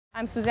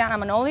I'm Susanna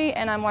Manoli,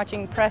 and I'm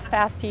watching Press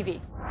PassTV.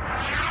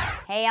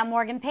 Hey, I'm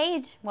Morgan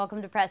Paige.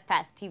 Welcome to Press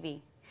PassTV.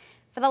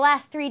 For the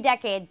last 3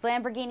 decades,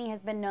 Lamborghini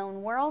has been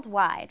known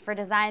worldwide for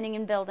designing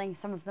and building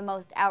some of the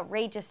most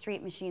outrageous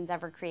street machines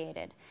ever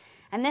created.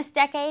 And this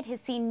decade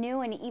has seen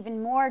new and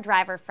even more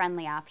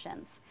driver-friendly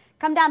options.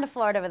 Come down to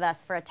Florida with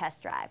us for a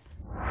test drive.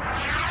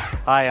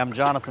 Hi, I'm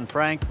Jonathan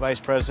Frank, Vice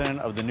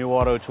President of the New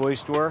Auto Toy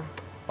Store.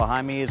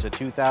 Behind me is a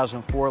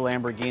 2004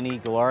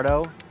 Lamborghini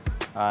Gallardo.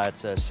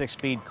 It's a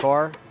 6-speed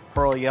car,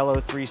 pearl yellow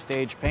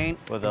 3-stage paint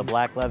with a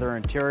black leather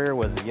interior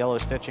with yellow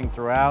stitching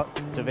throughout.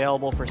 It's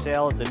available for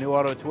sale at the New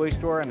Auto Toy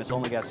Store, and it's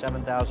only got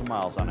 7,000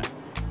 miles on it.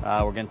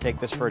 We're going to take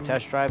this for a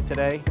test drive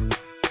today.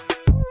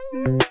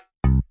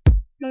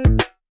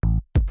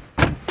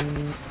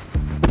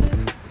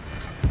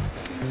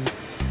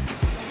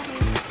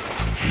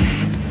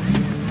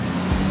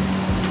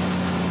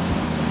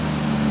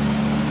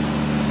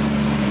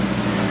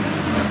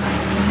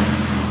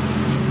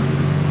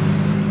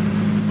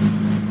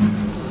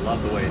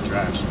 Love the way it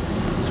drives.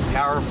 It's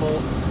powerful,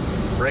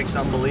 brakes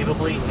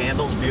unbelievably,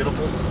 handles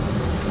beautiful.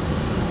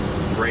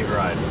 Great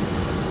ride.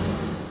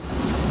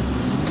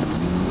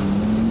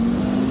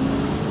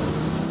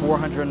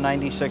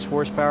 496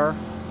 horsepower.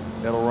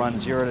 It'll run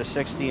 0 to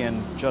 60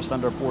 in just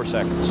under 4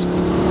 seconds.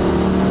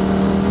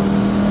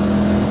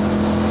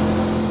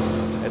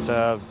 It's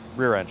a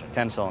rear engine,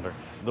 10-cylinder.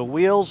 The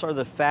wheels are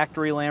the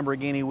factory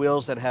Lamborghini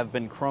wheels that have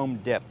been chrome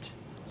dipped.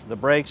 The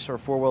brakes are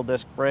 4-wheel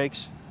disc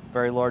brakes.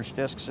 Very large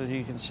discs, as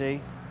you can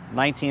see.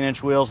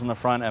 19-inch wheels in the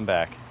front and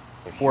back.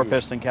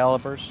 4-piston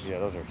calipers. Yeah,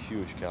 those are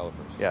huge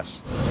calipers.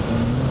 Yes.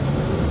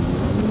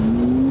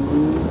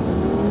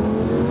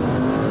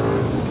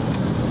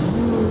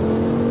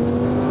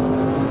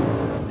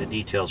 The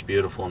detail's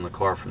beautiful in the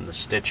car, from the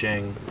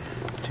stitching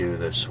to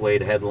the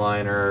suede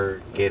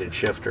headliner, gated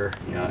shifter.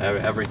 You know,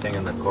 everything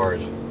in the car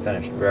is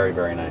finished very,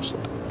 very nicely.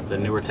 The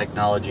newer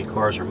technology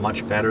cars are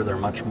much better. They're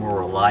much more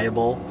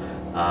reliable.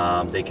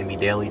 They can be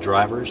daily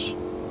drivers,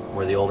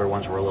 where the older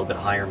ones were a little bit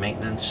higher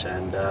maintenance,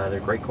 and they're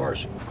great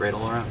cars, great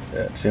all around.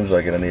 Yeah, it seems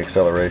like it, and the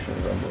acceleration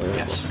is unbelievable.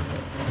 Yes.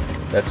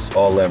 That's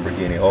all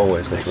Lamborghini,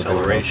 always. That's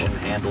Acceleration,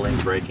 handling,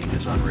 braking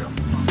is unreal.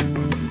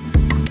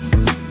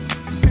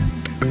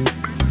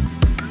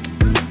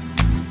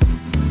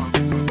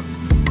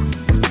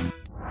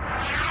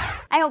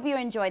 I hope you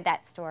enjoyed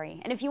that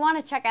story. And if you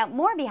want to check out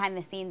more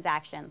behind-the-scenes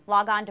action,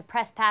 log on to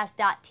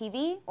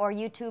PressPass.tv or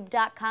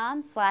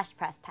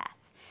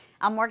YouTube.com/PressPass.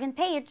 I'm Morgan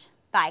Paige.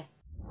 Bye.